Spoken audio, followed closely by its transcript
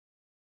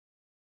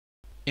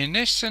In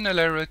this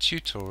Cinelerra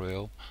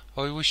tutorial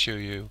I will show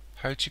you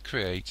how to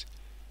create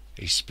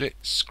a split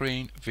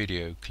screen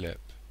video clip.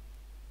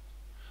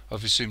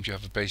 I've assumed you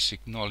have a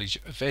basic knowledge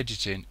of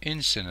editing in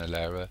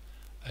Cinelerra.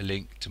 A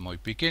link to my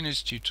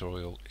beginner's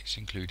tutorial is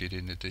included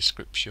in the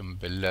description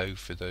below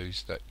for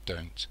those that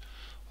don't.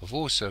 I've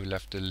also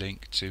left a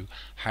link to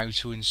how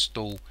to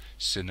install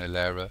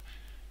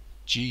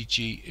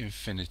Cinelerra-GG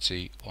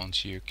Infinity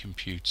onto your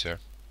computer.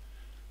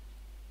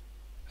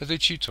 Other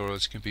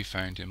tutorials can be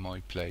found in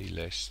my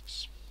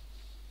playlists.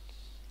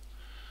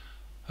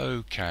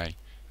 Okay,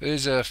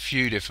 there's a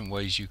few different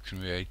ways you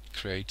can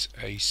create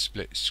a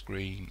split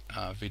screen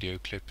video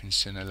clip in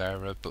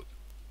Cinelerra, but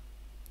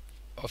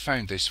I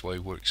found this way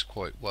works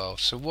quite well.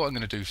 So what I'm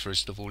going to do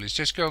first of all is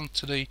just go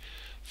onto the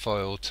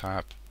File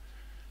tab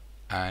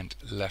and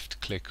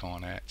left click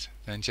on it,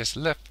 then just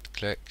left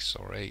click,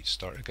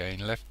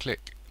 left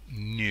click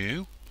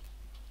New.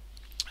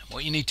 And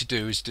what you need to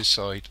do is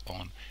decide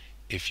on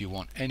if you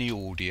want any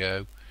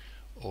audio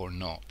or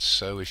not.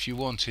 So if you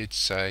wanted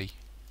to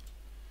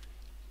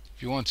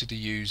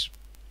use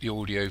the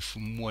audio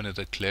from one of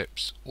the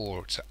clips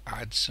or to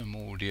add some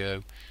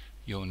audio,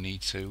 you'll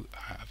need to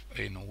have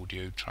an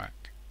audio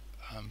track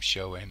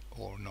showing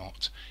or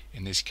not.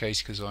 In this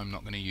case, because I'm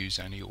not going to use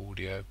any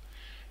audio.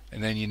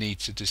 And then you need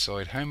to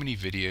decide how many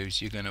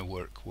videos you're going to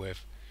work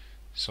with.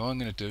 So I'm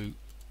going to do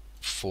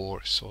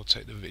 4, so I'll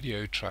take the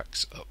video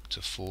tracks up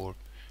to 4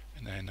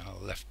 and then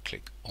I'll left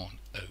click on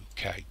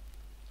OK.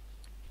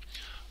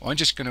 I'm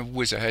just going to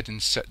whiz ahead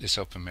and set this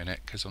up a minute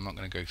because I'm not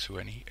going to go through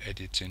any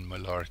editing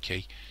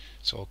malarkey,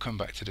 so I'll come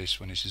back to this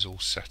when this is all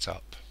set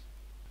up.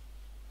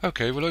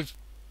 Okay, well, I've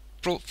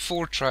brought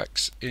 4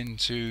 tracks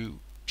into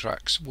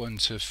tracks 1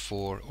 to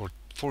 4, or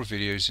 4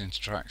 videos into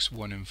tracks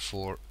 1 and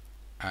 4,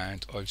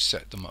 and I've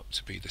set them up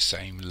to be the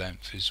same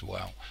length as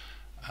well.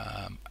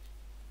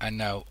 And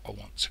now I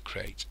want to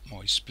create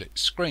my split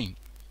screen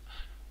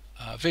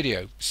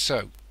video. So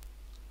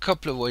a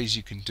couple of ways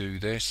you can do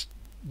this.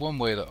 One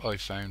way that I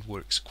found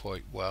works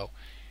quite well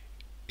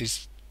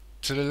is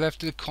to the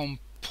left of the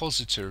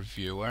compositor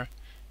viewer,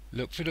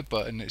 look for the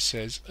button that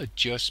says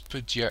Adjust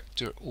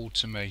Projector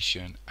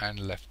Automation and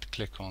left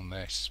click on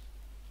this.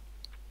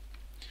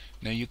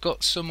 Now you've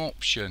got some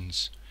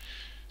options.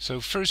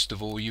 So first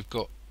of all, you've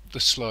got the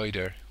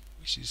slider,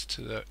 which is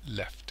to the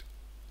left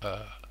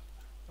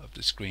of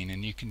the screen,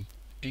 and you can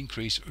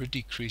increase or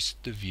decrease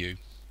the view,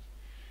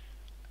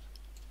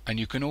 and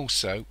you can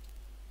also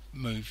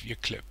move your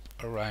clip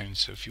around.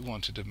 So if you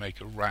wanted to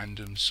make a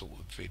random sort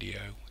of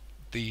video,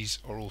 these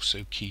are also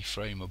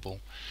keyframeable.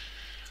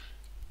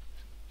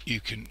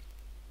 You can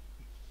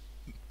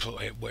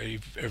put it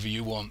wherever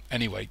you want.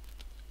 Anyway,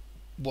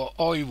 what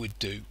I would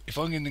do, if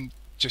I'm going to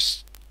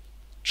just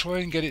try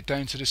and get it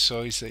down to the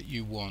size that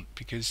you want,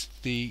 because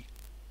the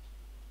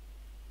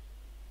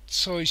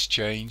size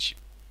change,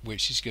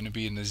 which is going to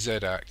be in the Z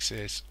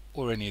axis,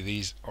 or any of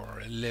these are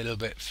a little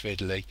bit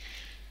fiddly.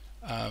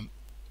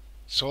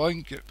 So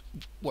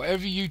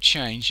whatever you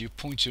change, your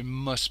pointer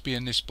must be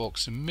in this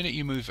box. The minute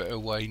you move it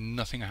away,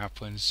 nothing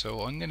happens.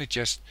 So I'm going to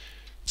just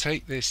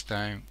take this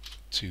down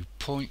to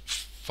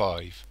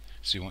 0.5.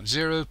 So you want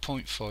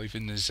 0.5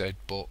 in the Z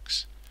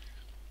box.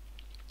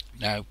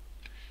 Now,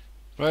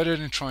 rather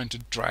than trying to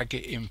drag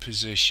it in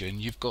position,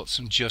 you've got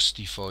some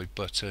justify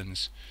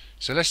buttons.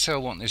 So let's say I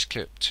want this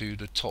clip to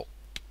the top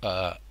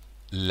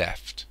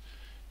left.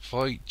 If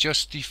I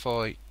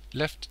justify,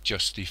 left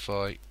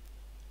justify,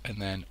 and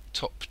then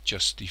top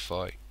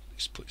justify,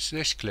 this puts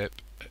this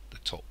clip at the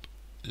top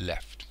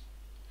left.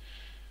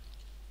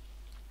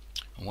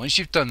 And once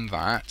you've done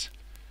that,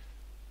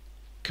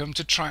 come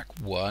to track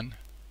 1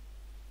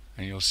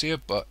 and you'll see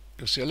a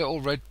little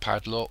red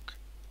padlock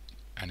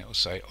and it will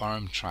say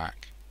arm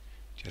track.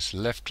 Just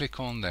left click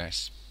on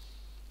this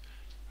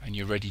and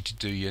you're ready to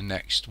do your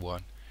next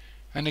one,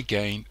 and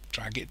again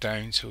drag it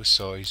down to a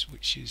size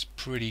which is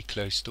pretty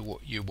close to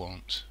what you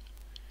want.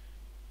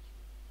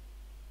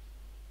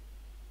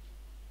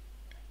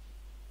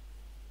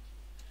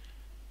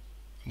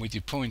 With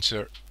your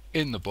pointer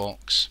in the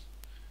box,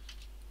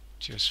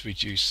 just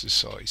reduce the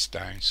size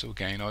down. So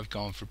again, I've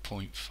gone for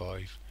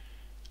 0.5,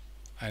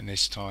 and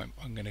this time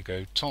I'm going to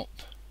go top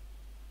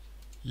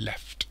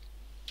left.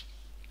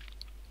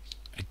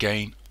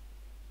 Again,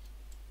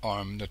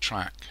 arm the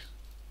track,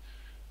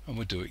 and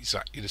we'll do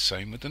exactly the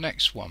same with the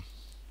next one.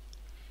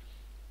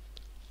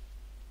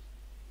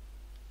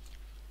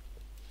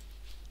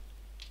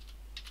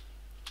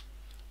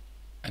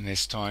 And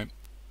this time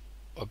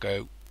I'll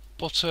go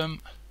bottom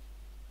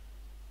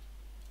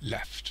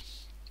left,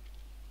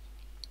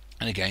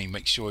 and again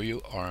make sure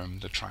you arm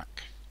the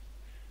track.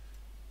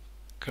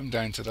 Come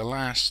down to the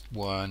last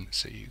one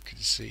so you can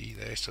see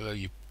this, although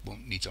you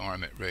won't need to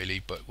arm it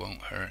really, but it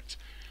won't hurt.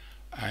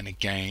 And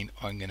again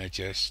I'm going to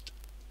just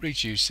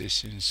reduce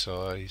this in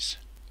size,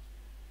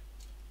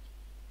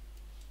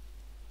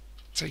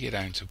 take it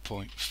down to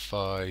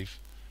 0.5,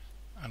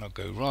 and I'll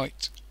go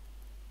right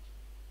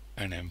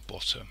and then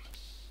bottom.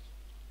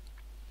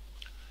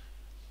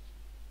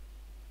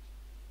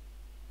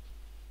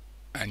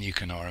 And you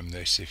can arm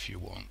this if you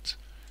want.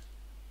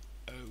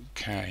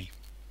 Okay.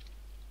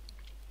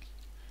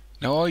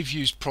 Now I've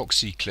used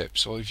proxy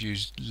clips, I've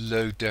used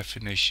low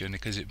definition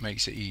because it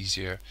makes it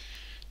easier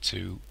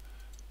to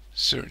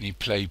certainly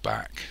play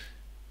back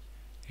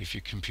if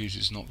your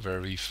computer's not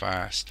very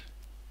fast.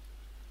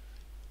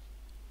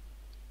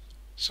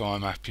 So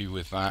I'm happy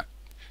with that.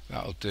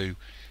 That'll do.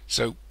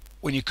 So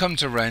when you come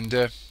to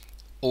render,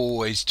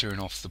 always turn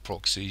off the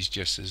proxies,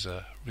 just as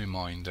a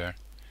reminder.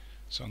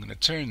 So I'm going to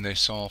turn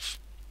this off,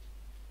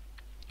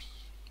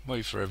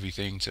 wait for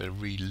everything to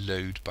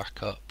reload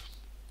back up.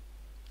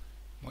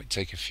 Might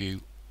take a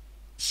few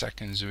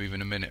seconds or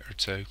even a minute or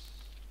two.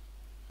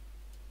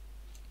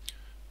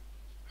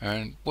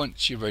 And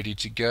once you're ready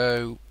to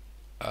go,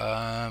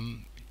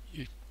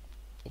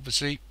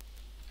 obviously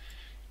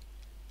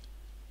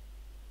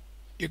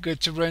you're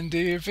good to render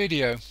your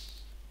video.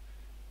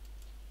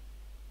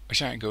 I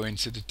shan't go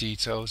into the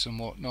details and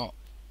whatnot.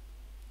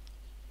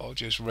 I'll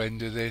just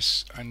render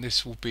this, and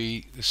this will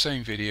be the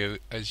same video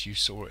as you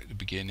saw at the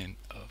beginning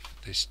of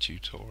this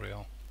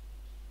tutorial.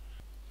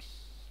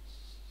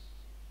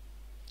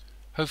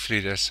 Hopefully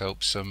this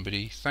helps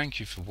somebody. Thank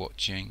you for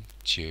watching.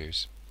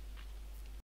 Cheers.